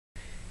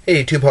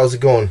Hey YouTube, how's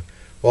it going?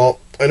 Well,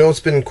 I know it's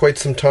been quite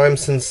some time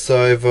since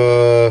I've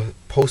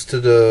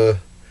posted a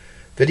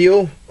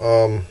video.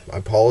 I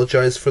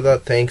apologize for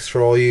that. Thanks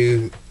for all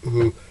you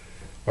who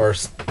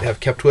have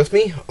kept with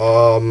me.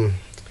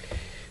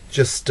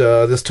 Just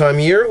this time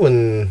of year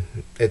when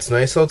it's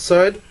nice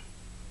outside,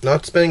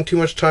 not spending too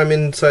much time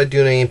inside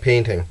doing any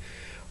painting.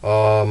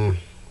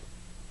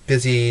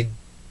 Busy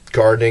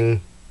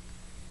gardening,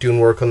 doing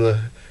work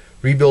on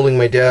rebuilding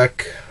my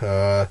deck,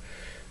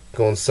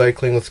 going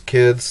cycling with the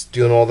kids,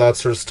 doing all that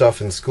sort of stuff,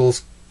 and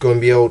school's going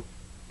to be out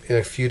in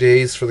a few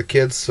days for the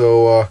kids,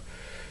 so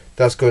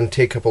that's going to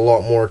take up a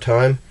lot more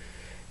time.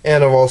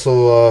 And I've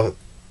also,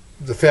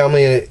 the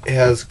family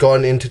has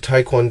gone into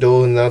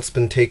Taekwondo, and that's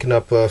been taking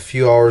up a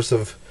few hours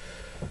of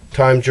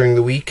time during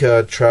the week,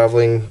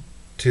 traveling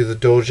to the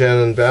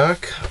dojo and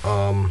back.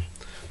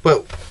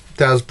 But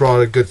that has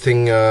brought a good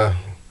thing,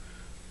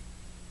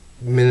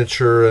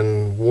 miniature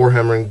and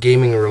Warhammer and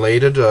gaming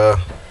related.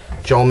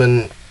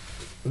 Gentleman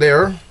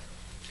there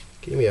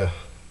gave me a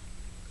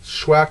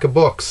schwack of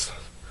books.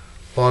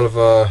 A lot of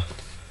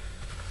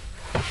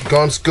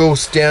Gaunt's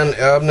Ghost, Dan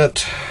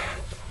Abnett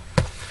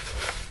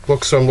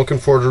books I'm looking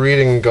forward to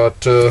reading.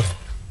 Got The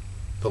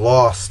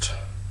Lost.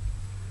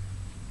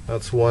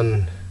 That's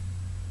one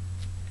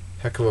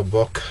heck of a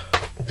book.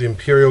 The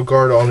Imperial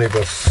Guard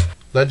Omnibus.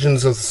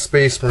 Legends of the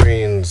Space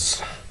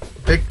Marines.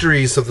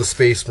 Victories of the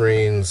Space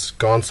Marines.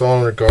 Gaunt's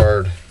Honor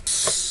Guard.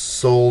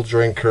 Soul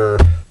Drinker.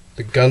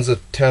 The Guns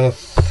of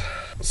Tanith.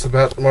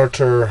 Sabbat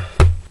Martyr,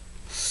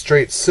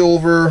 Straight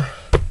Silver,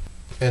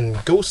 and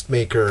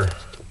Ghostmaker.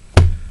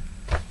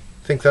 I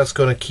think that's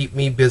going to keep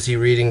me busy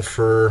reading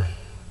for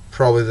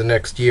probably the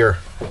next year.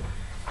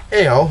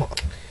 Anyhow,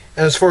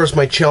 and as far as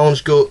my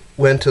challenge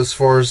went, as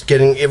far as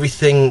getting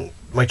everything,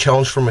 my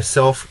challenge for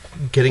myself,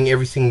 getting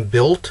everything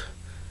built,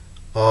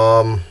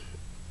 no,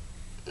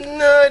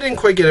 I didn't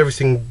quite get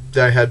everything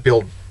that I had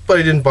built, but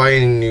I didn't buy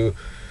any new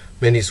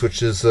minis,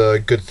 which is a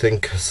good thing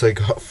because I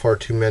got far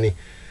too many.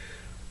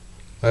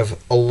 I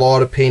have a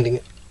lot of painting.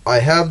 I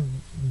have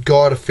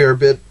got a fair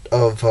bit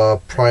of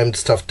primed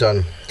stuff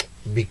done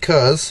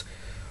because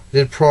I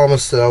did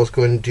promise that I was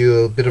going to do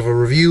a bit of a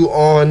review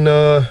on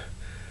the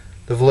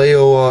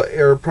Vallejo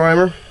air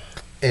primer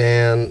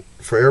and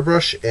for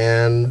airbrush,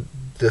 and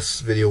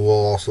this video will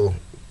also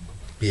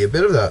be a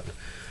bit of that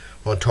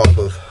on top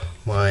of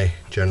my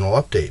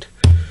general update.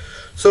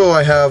 So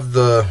I have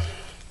the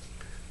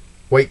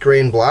white, gray,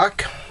 and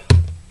black.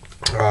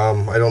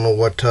 I don't know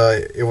what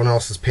everyone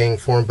else is paying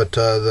for them, but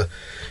the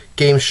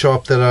game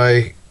shop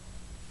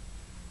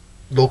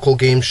local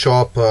game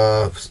shop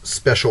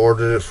special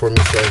ordered it for me,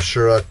 so I'm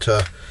sure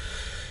that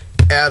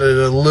added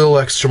a little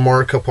extra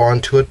markup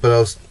onto it, but it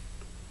was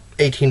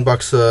 18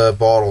 bucks a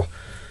bottle.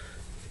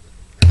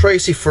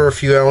 Pricey for a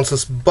few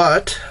ounces,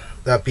 but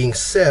that being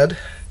said,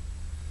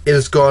 it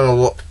has gone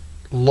a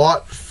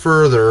lot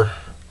further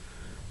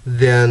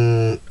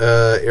than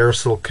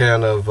aerosol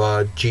can of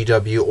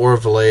GW or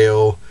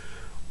Vallejo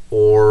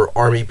or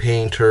Army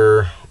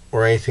Painter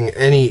or anything,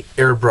 any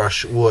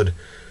airbrush would,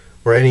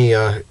 or any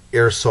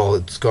aerosol.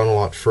 It's gone a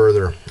lot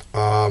further.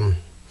 I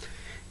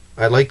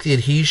like the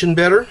adhesion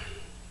better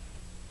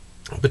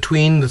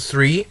between the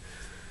three.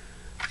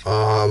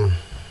 We'll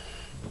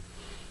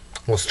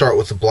start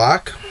with the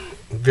black.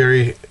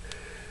 Very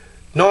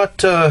not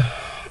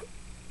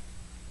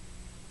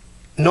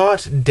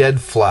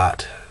dead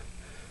flat,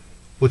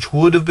 which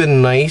would have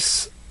been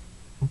nice,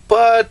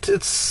 but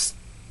it's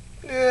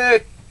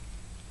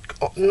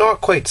not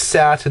quite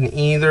satin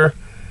either.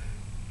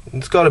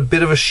 It's got a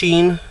bit of a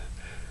sheen.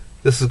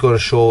 This is going to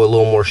show a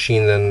little more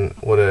sheen than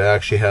what it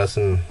actually has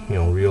in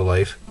real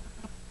life,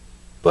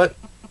 but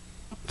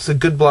it's a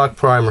good black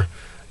primer.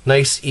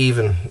 Nice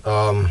even,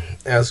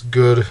 as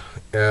good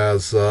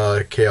as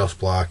Chaos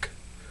Black.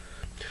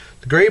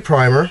 The gray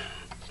primer,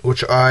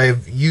 which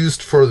I've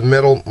used for the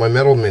my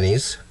metal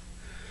minis,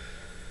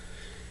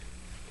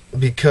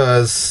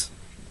 because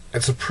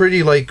it's a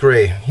pretty light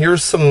gray.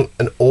 Here's an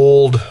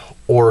old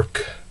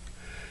Orc,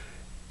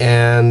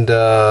 and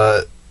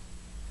the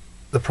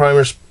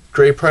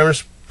gray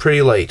primer's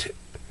pretty light.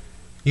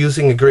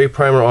 Using a gray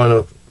primer on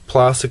a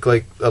plastic,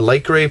 like a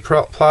light gray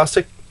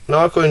plastic,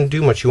 not going to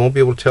do much. You won't be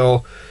able to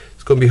tell.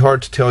 It's going to be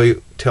hard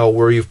to tell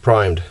where you've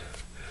primed.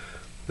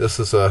 This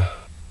is a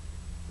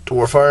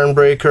Dwarf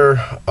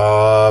Ironbreaker.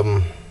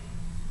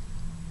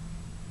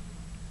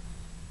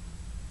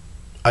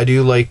 I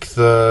do like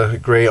the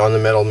gray on the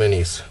metal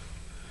minis.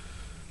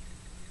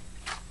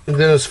 And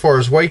then as far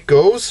as white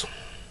goes,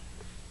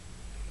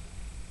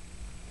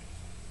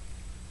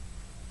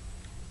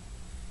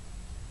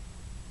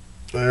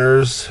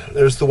 there's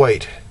the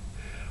white.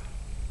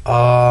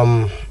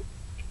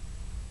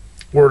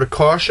 Word of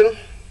caution,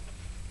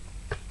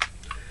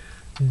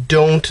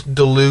 don't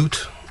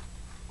dilute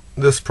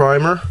this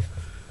primer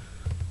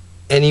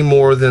any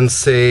more than,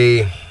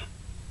 say,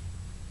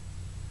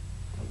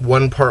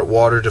 1 part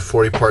water to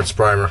 40 parts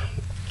primer.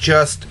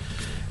 Just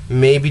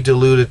maybe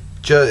dilute it,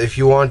 if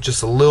you want,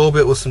 just a little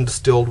bit with some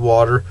distilled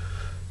water.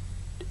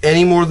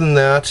 Any more than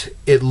that,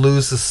 it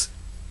loses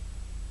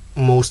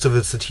most of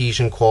its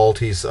adhesion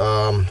qualities.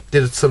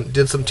 Did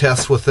some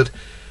tests with it,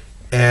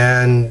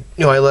 and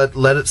I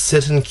let it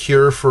sit and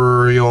cure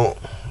for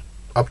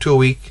up to a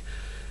week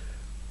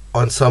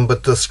on some,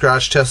 but the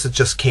scratch test, it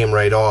just came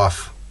right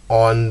off.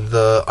 On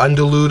the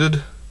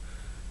undiluted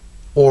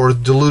or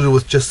diluted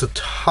with just a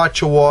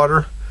touch of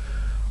water,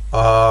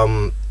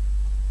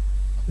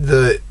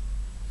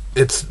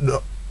 it's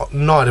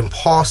not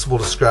impossible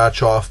to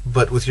scratch off,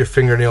 but with your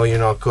fingernail you're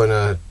not going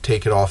to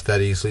take it off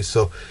that easily.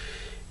 So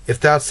if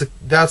that's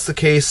the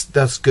case,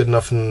 that's good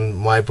enough in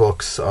my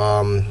books.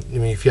 I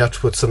mean, if you have to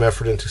put some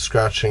effort into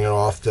scratching it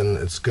off, then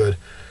it's good.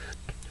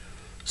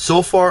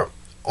 So far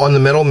on the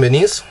metal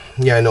minis,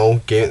 yeah, I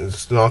know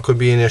it's not going to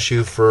be an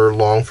issue for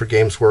long for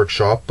Games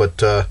Workshop, but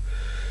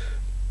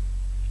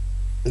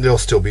there'll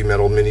still be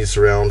metal minis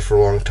around for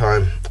a long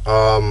time.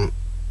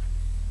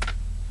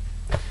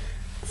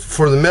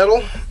 For the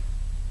metal,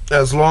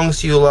 as long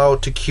as you allow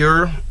it to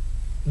cure,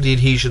 the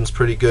adhesion's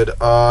pretty good.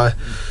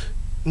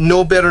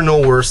 No better,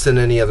 no worse than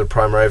any other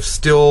primer. I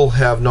still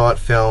have not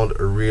found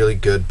a really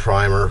good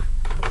primer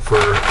for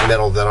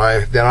metal that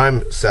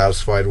I'm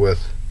satisfied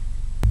with.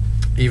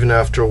 Even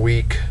after a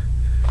week,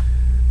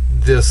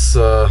 this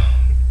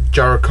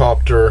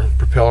gyrocopter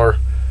propeller,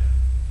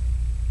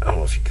 I don't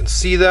know if you can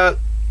see that.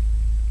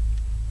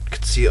 You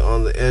can see it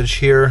on the edge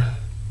here.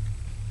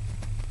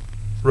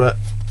 Run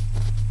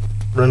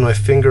my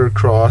finger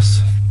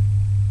across.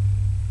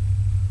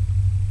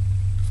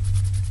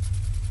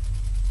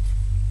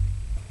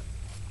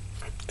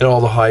 And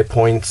all the high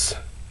points,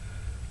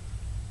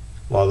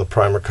 a lot of the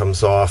primer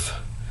comes off.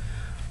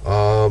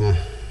 I'm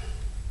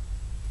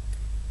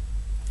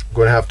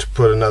going to have to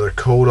put another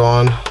coat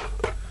on.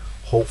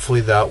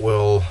 Hopefully that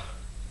will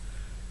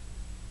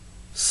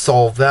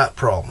solve that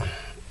problem.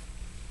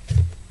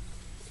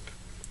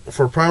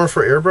 For a primer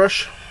for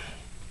airbrush,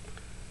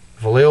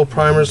 Vallejo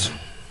primers,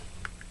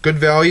 good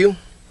value,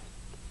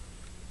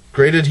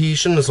 great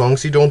adhesion as long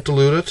as you don't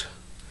dilute it.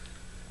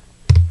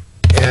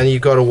 And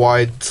you've got a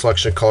wide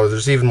selection of colors.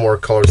 There's even more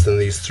colors than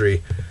these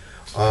three.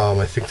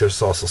 I think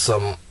there's also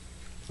some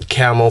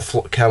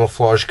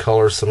camouflage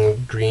colors,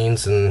 some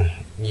greens and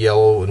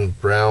yellow and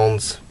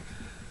browns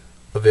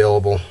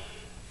available.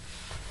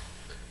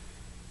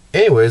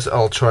 Anyways,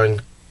 I'll try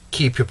and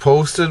keep you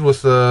posted with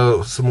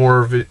some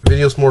more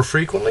videos more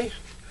frequently.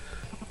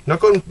 Not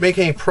going to make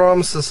any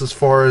promises as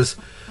far as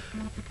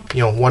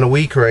one a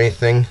week or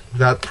anything.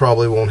 That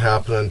probably won't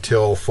happen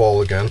until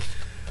fall again.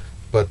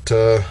 But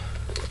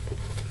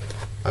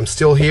I'm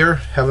still here,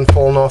 haven't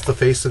fallen off the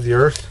face of the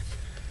earth,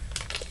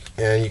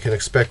 and you can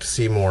expect to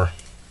see more.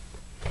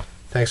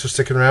 Thanks for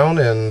sticking around,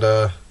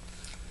 and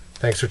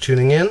thanks for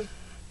tuning in,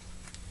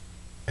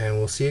 and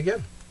we'll see you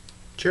again.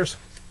 Cheers.